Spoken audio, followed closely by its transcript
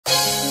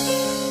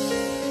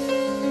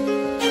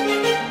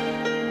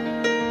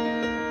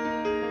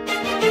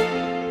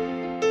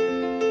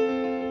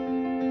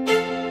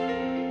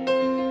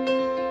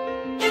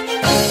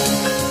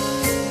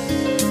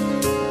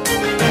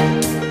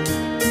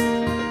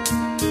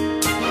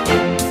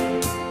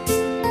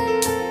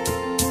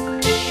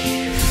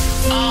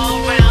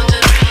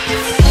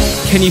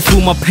Can you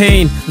feel my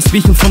pain? I'm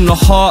speaking from the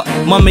heart.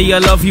 Mummy, I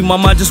love you,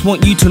 mum, I just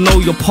want you to know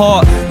your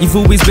part. You've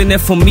always been there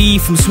for me,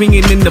 from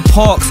swinging in the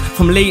parks,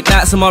 from late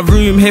nights in my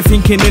room, here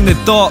thinking in the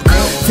dark,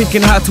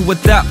 thinking how to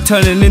adapt,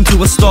 turning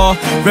into a star.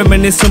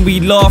 Reminiscing,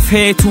 we laugh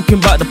here, talking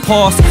about the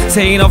past,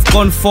 saying I've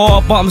gone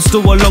far, but I'm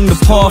still along the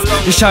path.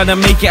 Just trying to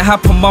make it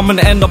happen, mum, and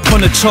end up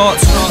on the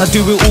charts. I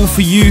do it all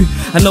for you.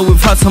 I know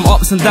we've had some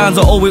ups and downs,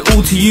 I owe it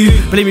all to you.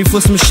 Blame me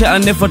for some shit I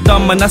never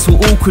done, man, that's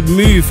what all could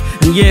move.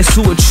 And yeah, it's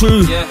sort of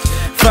true.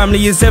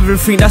 Family is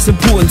everything, that's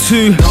important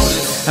too.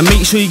 And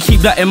make sure you keep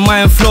that in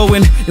mind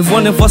flowing. If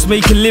one of us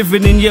make a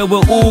living, then yeah,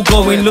 we're all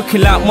going.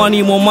 Looking like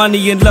money, more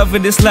money, and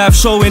loving this life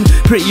showing.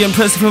 Pretty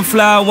impressive and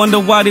fly, I wonder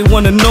why they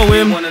wanna know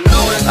him.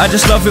 I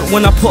just love it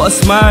when I put a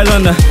smile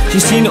on her.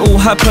 She's seen it all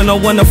happen, I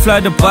wanna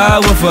fly Dubai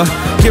with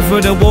her. Give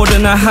her the world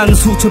in her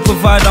hands, who to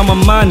provide, I'm a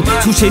man.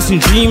 Still chasing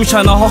dreams,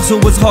 trying to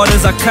hustle as hard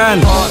as I can.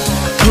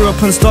 Grew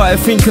up and started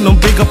thinking on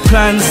bigger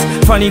plans.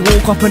 Finally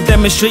woke up and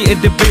demonstrated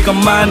the bigger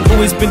man.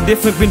 Always been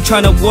different, been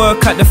trying to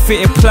work out the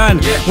fitted plan.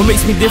 What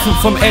makes me different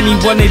from any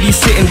one of these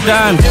sitting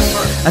down?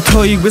 I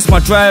tell you it's my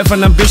drive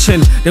and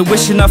ambition. They're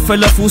wishing I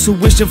fell off, also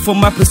wishing for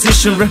my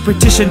position.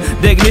 Repetition,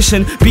 the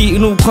ignition,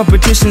 beating all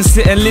competition.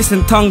 Sit and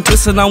listen, tongue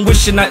twist, I'm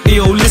wishing that they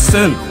all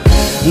listen.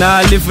 Now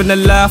I live in a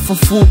life I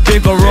thought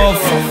bigger of.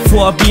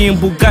 Thought I'd be in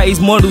Bugatti's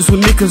models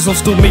with knickers off.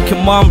 Still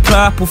making mom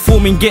proud,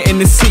 performing, getting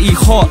the city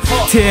hot.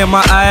 Tear in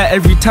my eye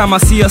every time I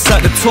see us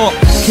at the top.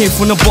 Came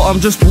from the bottom,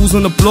 just balls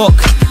on the block.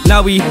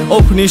 Now we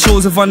opening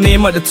shows with our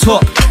name at the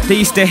top. They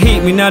used to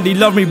hate me, now they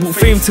love me, brought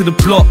fame to the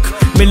block.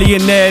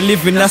 Millionaire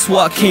living, that's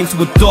what I came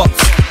to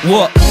adopt.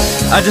 What?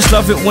 I just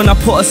love it when I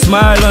put a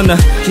smile on her.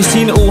 She's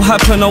seen it all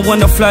happen, I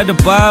wanna fly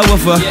Dubai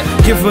with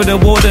her. Give her the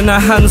world in her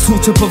hands,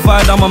 who to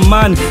provide, I'm a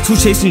man. Still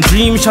chasing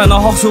dreams, trying to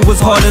hustle as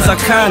hard as I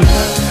can.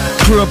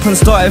 Grew up and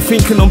started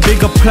thinking on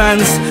bigger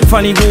plans.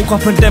 Finally woke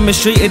up and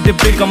demonstrated the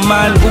bigger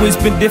man. Always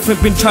been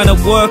different, been trying to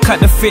work out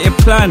the fitted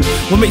plan.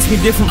 What makes me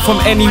different from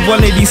any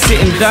one of these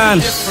sitting down?